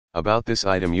About this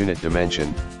item: unit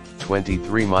dimension,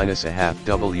 23-1/2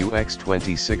 WX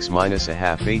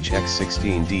 26-1/2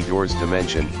 HX16D. Doors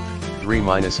dimension,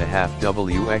 3-1/2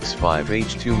 WX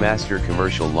 5H2. Master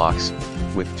commercial locks,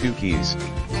 with 2 keys.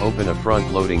 Open a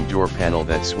front loading door panel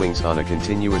that swings on a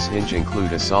continuous hinge.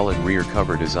 Include a solid rear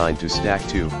cover designed to stack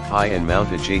 2 high and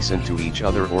mount adjacent to each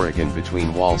other. Oregon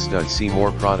between wall studs. See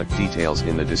more product details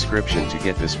in the description to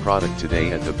get this product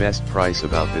today at the best price.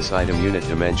 About this item: unit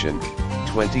dimension,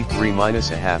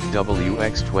 23-1/2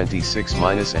 WX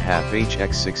 26-1/2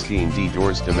 HX16D.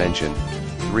 Doors dimension,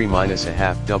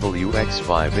 3-1/2 WX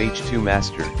 5H2.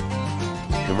 Master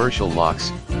commercial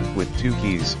locks, with 2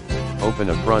 keys.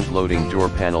 Open a front loading door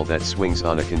panel that swings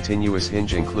on a continuous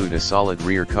hinge. Include a solid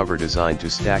rear cover designed to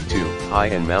stack 2 high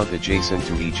and mount adjacent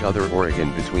to each other. Oregon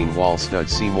between wall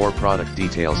studs. See more product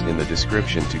details in the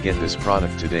description to get this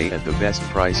product today at the best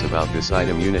price. About this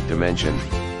item: unit dimension,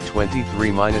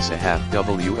 23-1/2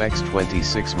 WX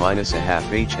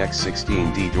 26-1/2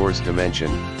 HX16D. Doors dimension,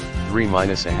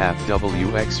 3-1/2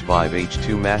 WX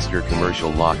 5H2. Master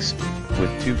commercial locks,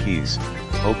 with 2 keys.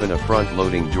 Open a front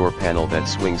loading door panel that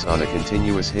swings on a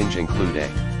continuous hinge. Include a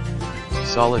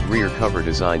solid rear cover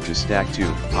designed to stack 2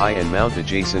 high and mount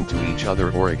adjacent to each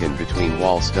other. Oregon between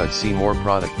wall studs. See more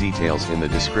product details in the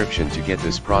description to get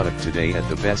this product today at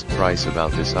the best price.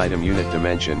 About this item: unit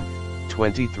dimension,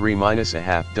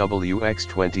 23-1/2 WX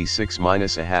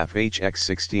 26-1/2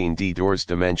 HX16D. Doors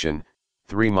dimension,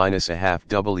 3-1/2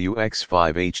 WX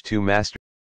 5H2. Master